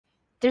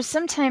There's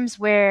sometimes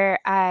where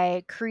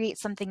I create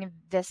something in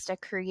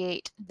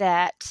VistaCreate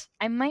that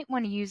I might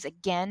want to use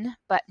again,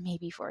 but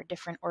maybe for a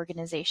different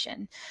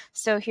organization.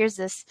 So here's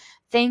this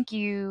thank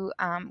you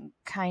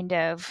kind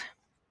of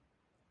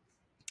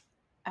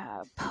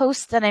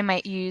post that I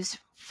might use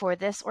for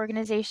this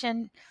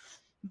organization,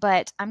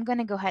 but I'm going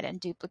to go ahead and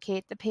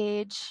duplicate the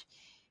page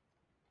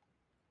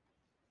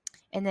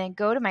and then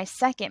go to my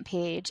second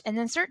page and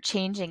then start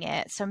changing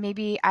it. So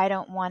maybe I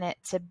don't want it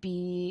to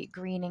be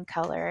green in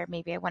color.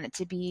 Maybe I want it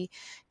to be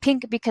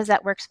pink because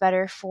that works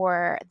better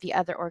for the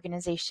other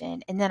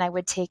organization. And then I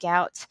would take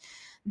out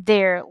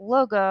their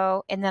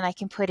logo and then I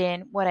can put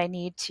in what I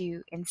need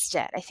to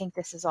instead. I think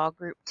this is all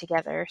grouped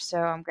together. So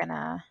I'm going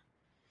to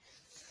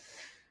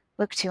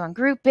look to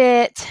ungroup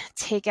it,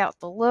 take out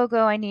the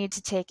logo I need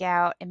to take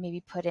out, and maybe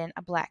put in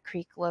a Black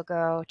Creek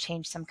logo,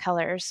 change some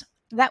colors.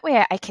 That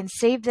way I can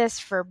save this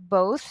for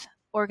both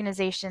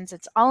organizations.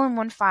 It's all in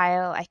one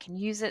file. I can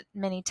use it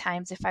many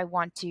times if I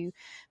want to,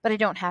 but I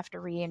don't have to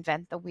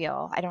reinvent the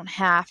wheel. I don't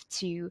have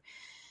to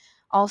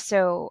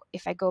also,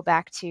 if I go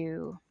back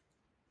to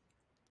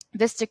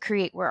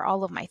VistaCreate where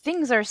all of my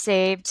things are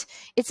saved,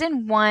 it's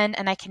in one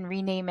and I can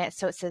rename it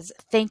so it says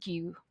thank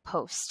you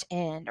post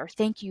and or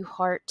thank you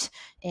heart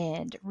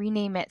and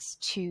rename it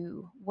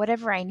to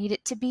whatever I need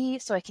it to be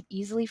so I can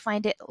easily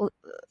find it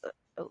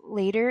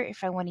later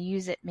if I want to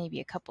use it maybe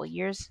a couple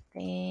years.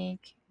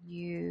 Thank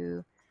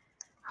you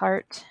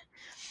heart.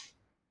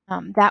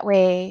 That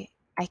way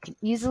I can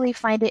easily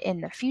find it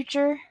in the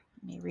future.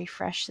 Let me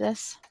refresh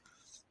this.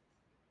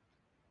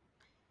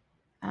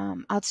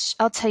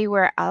 I'll tell you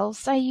where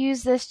else I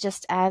use this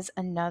just as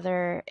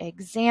another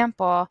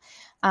example.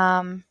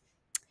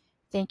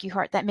 Thank you,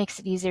 heart. That makes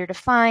it easier to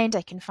find.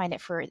 I can find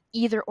it for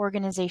either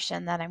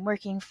organization that I'm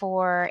working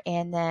for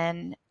and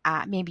then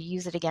maybe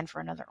use it again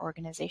for another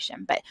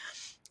organization. But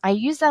I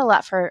use that a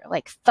lot for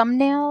like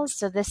thumbnails.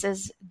 So this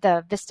is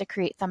the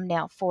VistaCreate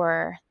thumbnail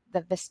for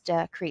the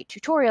VistaCreate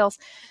tutorials.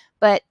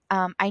 But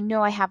I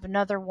know I have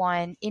another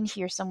one in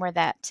here somewhere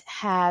that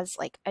has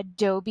like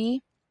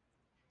Adobe.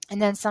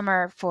 And then some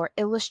are for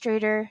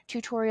Illustrator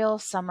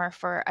tutorials, some are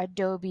for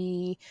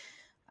Adobe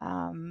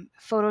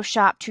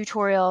Photoshop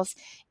tutorials.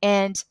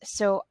 And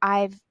so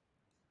I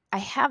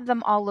have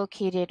them all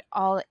located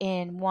all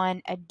in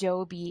one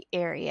Adobe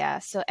area.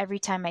 So every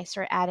time I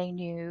start adding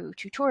new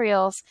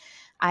tutorials,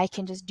 I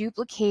can just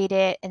duplicate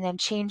it and then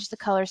change the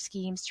color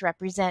schemes to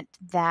represent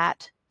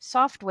that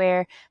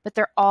software, but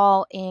they're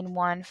all in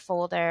one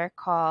folder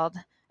called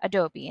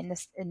Adobe in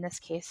this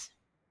case.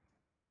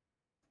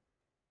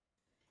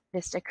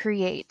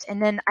 VistaCreate,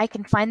 and then I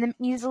can find them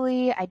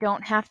easily. I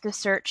don't have to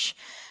search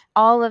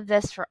all of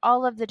this for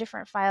all of the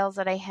different files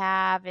that I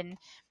have and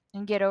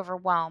get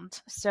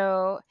overwhelmed.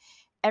 So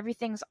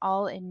everything's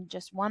all in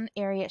just one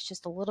area. It's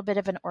just a little bit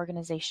of an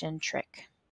organization trick.